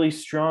fairly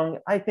strong,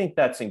 I think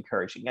that's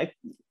encouraging. I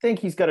think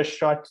he's got a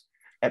shot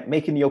at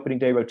making the opening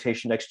day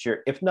rotation next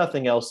year. If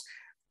nothing else,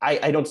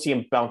 I don't see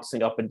him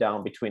bouncing up and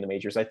down between the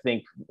majors. I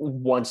think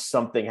once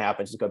something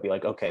happens, it's going to be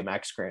like, okay,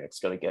 Max Kranick's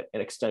going to get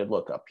an extended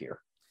look up here.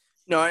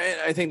 No,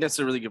 I think that's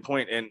a really good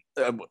point. And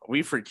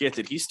we forget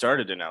that he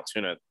started in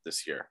Altoona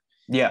this year.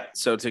 Yeah.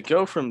 So to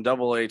go from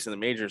AA to the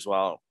majors,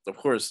 while, of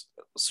course,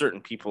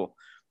 certain people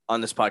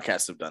on this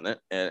podcast have done it,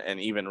 and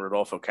even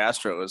Rodolfo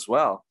Castro as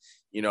well,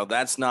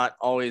 that's not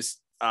always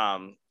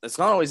an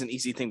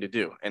easy thing to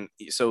do. And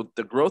so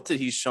the growth that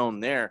he's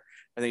shown there,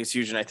 I think it's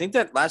huge. And I think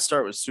that last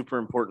start was super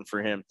important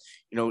for him,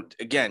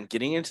 again,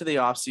 getting into the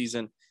off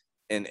season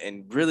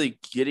and really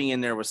getting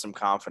in there with some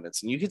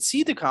confidence. And you could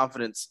see the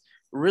confidence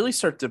really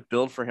start to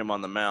build for him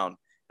on the mound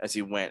as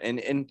he went.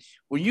 And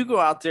when you go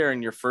out there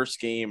in your first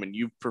game and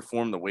you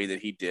perform the way that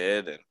he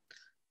did, and,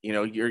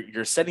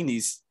 you're setting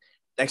these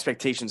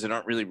expectations that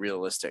aren't really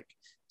realistic.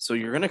 So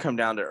you're going to come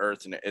down to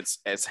earth, and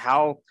it's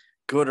how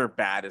good or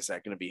bad is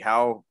that going to be?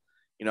 How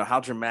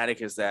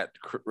dramatic is that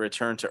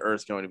return to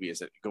earth going to be?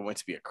 Is it going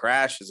to be a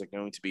crash? Is it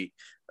going to be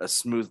a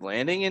smooth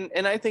landing?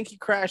 And I think he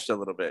crashed a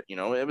little bit.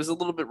 It was a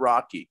little bit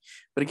rocky.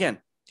 But again,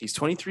 he's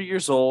 23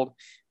 years old.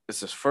 This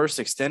is his first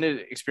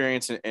extended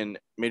experience in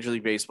Major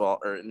League Baseball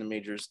or in the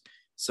majors.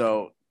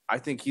 So I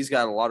think he's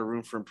got a lot of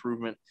room for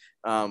improvement.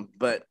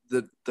 But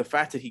the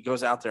fact that he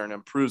goes out there and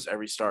improves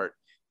every start,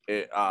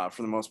 for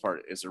the most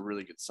part, is a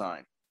really good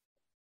sign.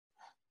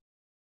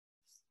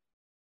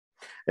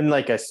 And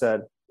like I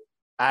said,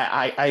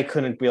 I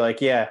couldn't be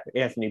like, yeah,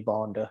 Anthony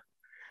Bonda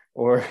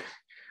or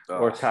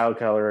Kyle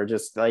Keller, or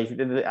just like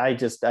I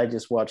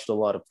just watched a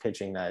lot of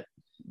pitching that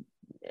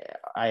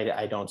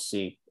I don't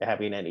see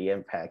having any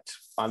impact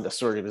on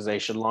this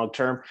organization long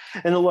term,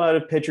 and a lot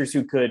of pitchers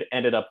who could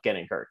ended up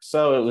getting hurt.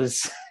 So it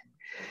was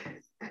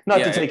not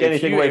to take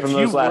anything away from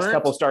those last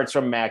couple starts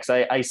from Max.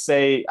 I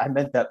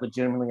meant that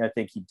legitimately. I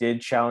think he did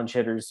challenge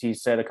hitters. He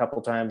said a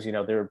couple times,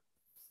 there were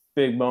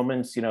big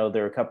moments, there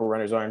were a couple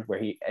runners on where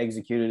he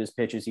executed his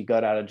pitches. He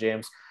got out of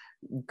jams.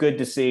 Good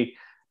to see.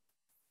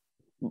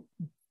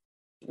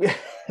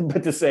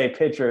 But to say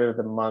pitcher of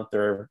the month,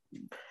 or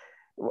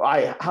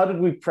how did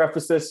we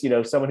preface this?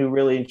 Someone who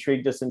really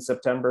intrigued us in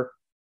September.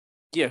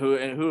 Yeah, who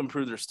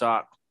improved their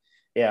stock.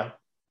 Yeah,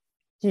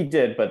 he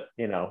did, but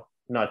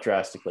not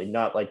drastically,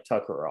 not like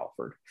Tucker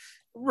Alford.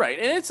 Right,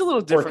 and it's a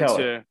little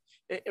different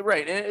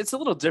Right, and it's a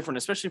little different,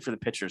 especially for the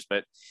pitchers.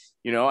 But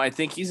I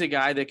think he's a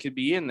guy that could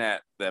be in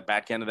that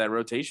back end of that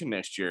rotation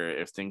next year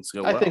if things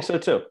go well. I think so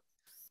too.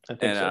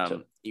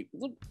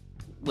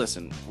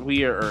 Listen,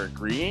 we are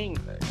agreeing.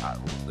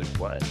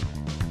 What?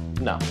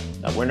 No,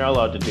 we're not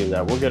allowed to do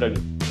that. We're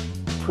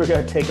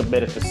gonna take a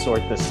minute to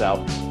sort this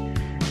out,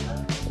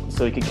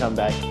 so we can come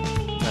back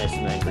nice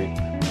and angry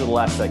to the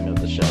last segment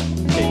of the show.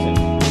 Stay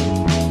tuned.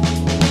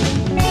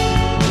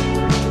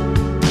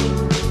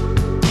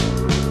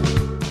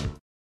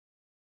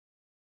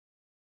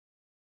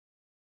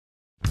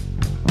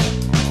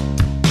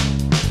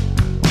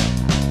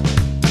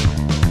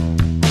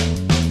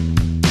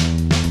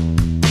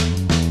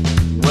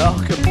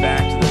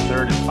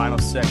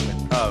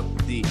 Segment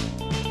of the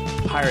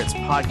Pirates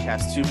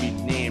podcast, to be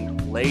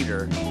named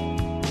later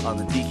on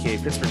the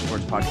DK Pittsburgh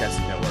Sports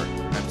Podcasting Network.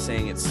 I'm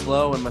saying it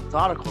slow and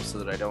methodical so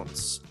that I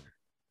don't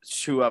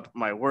chew up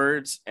my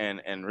words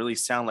and really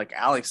sound like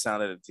Alex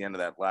sounded at the end of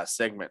that last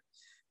segment.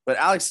 But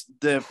Alex,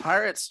 the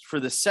Pirates, for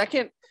the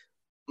second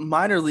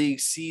minor league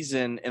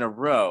season in a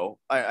row,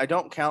 I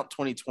don't count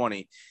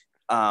 2020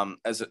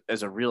 as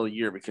a real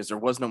year because there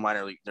was no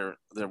minor league, there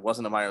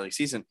wasn't a minor league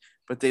season,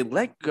 but they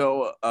let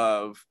go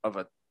of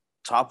a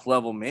top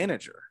level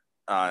manager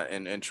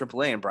in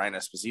AAA and Brian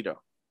Esposito.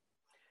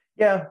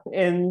 Yeah,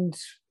 and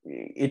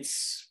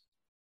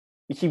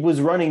he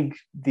was running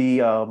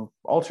the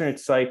alternate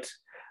site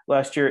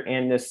last year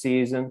and this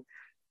season.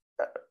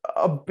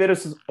 A bit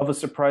of a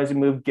surprising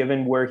move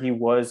given where he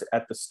was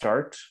at the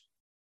start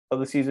of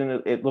the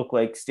season. It looked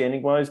like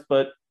standing wise,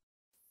 but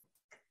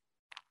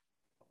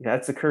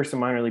that's the curse of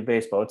minor league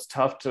baseball. It's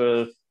tough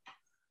to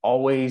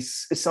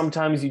always.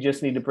 Sometimes you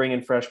just need to bring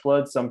in fresh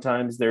blood.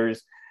 Sometimes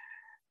there's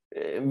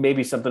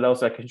maybe something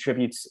else that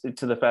contributes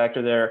to the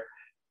factor there.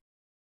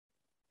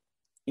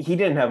 He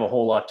didn't have a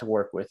whole lot to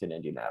work with in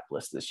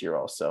Indianapolis this year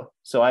also.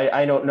 So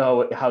I don't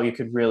know how you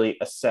could really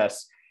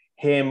assess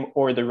him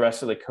or the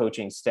rest of the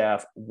coaching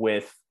staff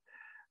with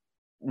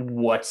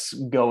what's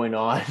going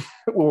on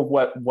or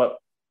what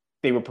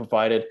they were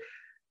provided.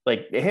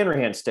 Like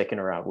Hanrahan sticking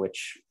around,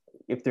 which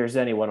if there's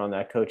anyone on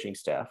that coaching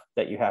staff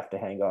that you have to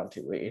hang on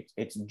to,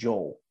 it's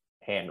Joel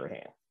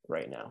Hanrahan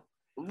right now.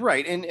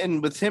 Right,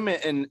 and with him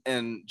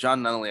and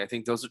John Nunnally, I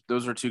think those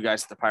are two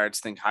guys that the Pirates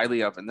think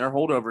highly of, and they're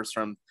holdovers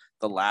from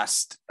the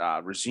last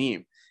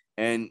regime.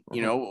 And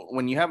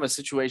when you have a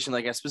situation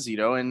like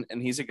Esposito,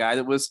 and he's a guy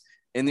that was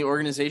in the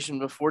organization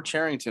before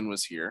Cherington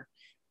was here,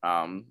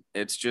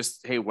 it's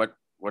just, hey, what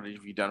have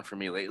you done for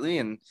me lately?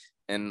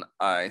 And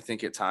I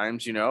think at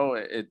times,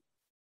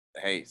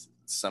 hey,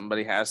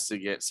 somebody has to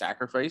get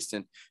sacrificed,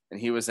 and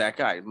he was that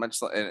guy.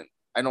 Much like.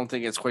 I don't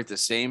think it's quite the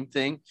same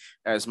thing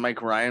as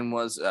Mike Ryan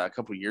was a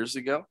couple years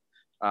ago.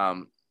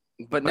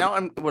 But now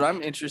what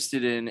I'm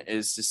interested in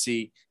is to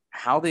see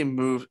how they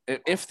move,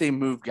 if they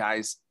move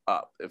guys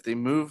up, if they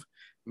move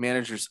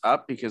managers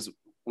up, because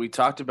we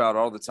talked about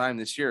all the time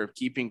this year of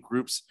keeping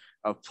groups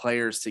of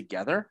players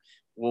together.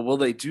 Well, will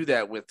they do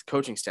that with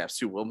coaching staffs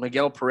too? Will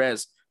Miguel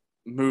Perez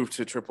move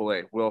to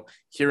AAA? Will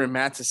Kieran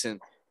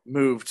Matheson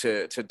move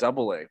to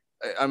AA?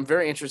 I'm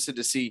very interested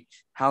to see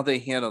how they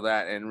handle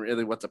that and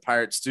really what the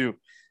Pirates do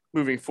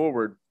moving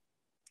forward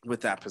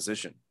with that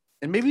position.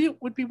 And maybe it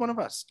would be one of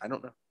us. I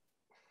don't know.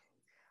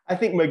 I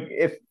think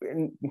if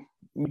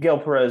Miguel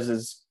Perez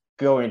is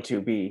going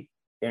to be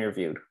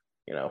interviewed,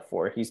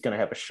 he's going to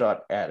have a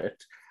shot at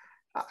it.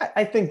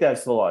 I think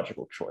that's the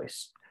logical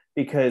choice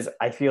because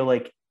I feel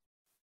like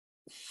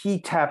he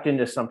tapped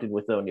into something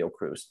with O'Neal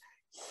Cruz.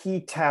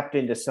 He tapped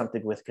into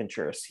something with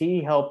Contreras.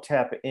 He helped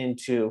tap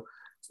into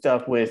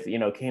stuff with,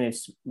 Kanan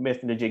Smith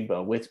and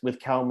Njigba, with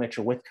Cal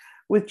Mitchell,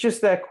 with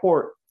just that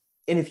core.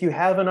 And if you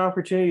have an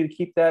opportunity to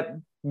keep that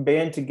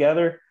band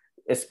together,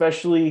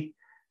 especially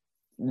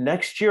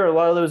next year, a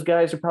lot of those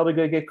guys are probably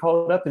going to get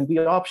called up and be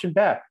optioned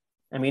back.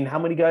 I mean, how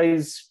many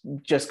guys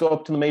just go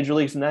up to the major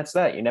leagues and that's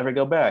that? You never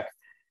go back.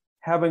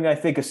 Having, I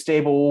think, a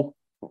stable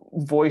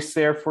voice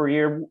there for a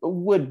year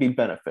would be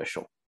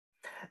beneficial.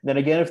 Then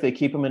again, if they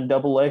keep him in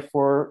Double-A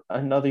for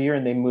another year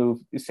and they move,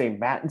 say,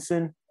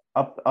 Mattinson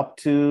up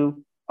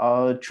to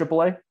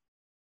Triple-A,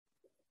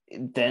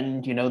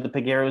 then, the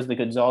Pegueros, the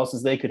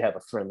Gonzalez's, they could have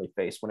a friendly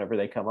face whenever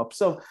they come up.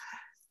 So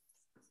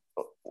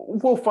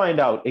we'll find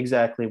out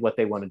exactly what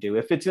they want to do.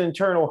 If it's an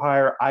internal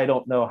hire, I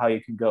don't know how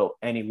you can go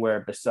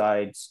anywhere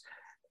besides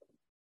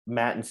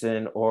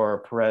Mattinson or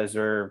Perez,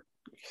 or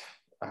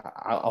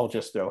I'll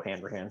just throw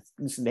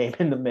Hanrahan's name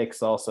in the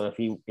mix also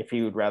if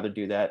he would rather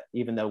do that,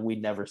 even though we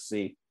never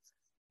see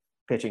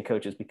pitching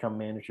coaches become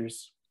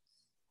managers.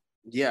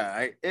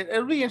 Yeah,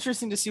 it'll be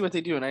interesting to see what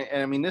they do. And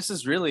I mean, this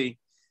is really,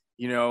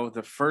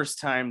 the first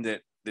time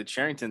that the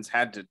Cheringtons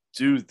had to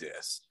do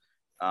this.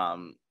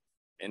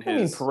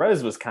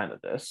 Perez was kind of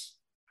this.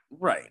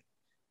 Right.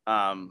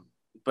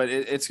 But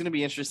it's going to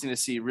be interesting to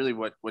see really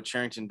what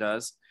Cherington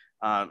does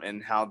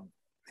and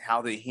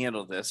how they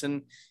handle this.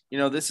 And,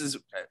 this is,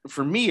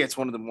 for me, it's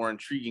one of the more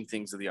intriguing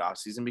things of the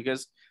offseason,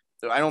 because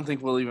I don't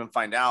think we'll even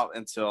find out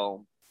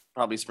until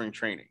probably spring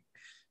training.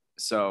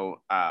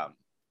 So,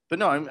 but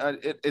no,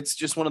 it's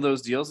just one of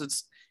those deals.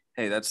 It's,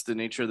 hey, that's the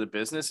nature of the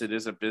business. It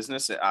is a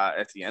business.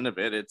 At the end of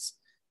it, it's,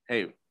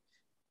 hey,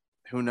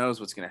 who knows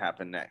what's going to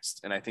happen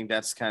next? And I think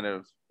that's kind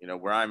of,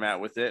 where I'm at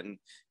with it.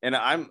 And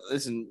I'm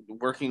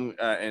working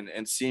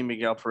and seeing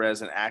Miguel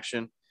Perez in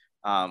action.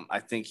 I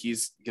think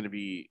he's going to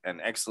be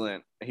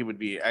he would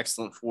be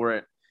excellent for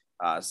it.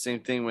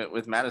 Same thing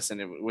with Madison.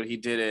 What he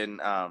did in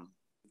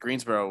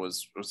Greensboro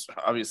was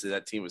obviously,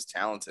 that team was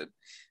talented,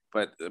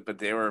 but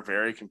they were a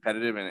very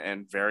competitive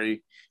and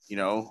very,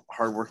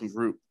 hardworking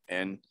group.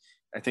 And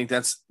I think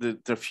that's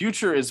the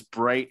future is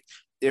bright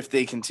if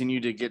they continue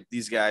to get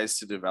these guys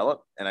to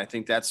develop. And I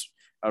think that's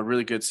a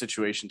really good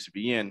situation to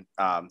be in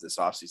this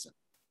offseason.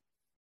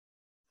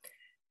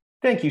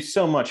 Thank you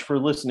so much for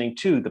listening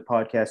to the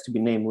podcast to be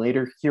named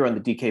later here on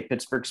the DK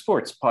Pittsburgh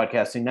Sports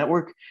Podcasting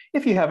Network.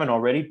 If you haven't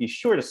already, be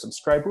sure to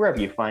subscribe wherever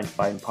you find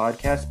fine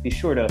podcasts. Be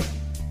sure to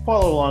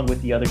follow along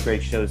with the other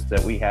great shows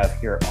that we have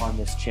here on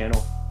this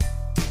channel.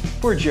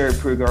 For Jared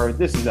Prugar,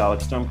 this is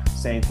Alex Stump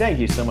saying thank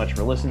you so much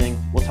for listening.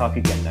 We'll talk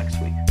again next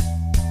week.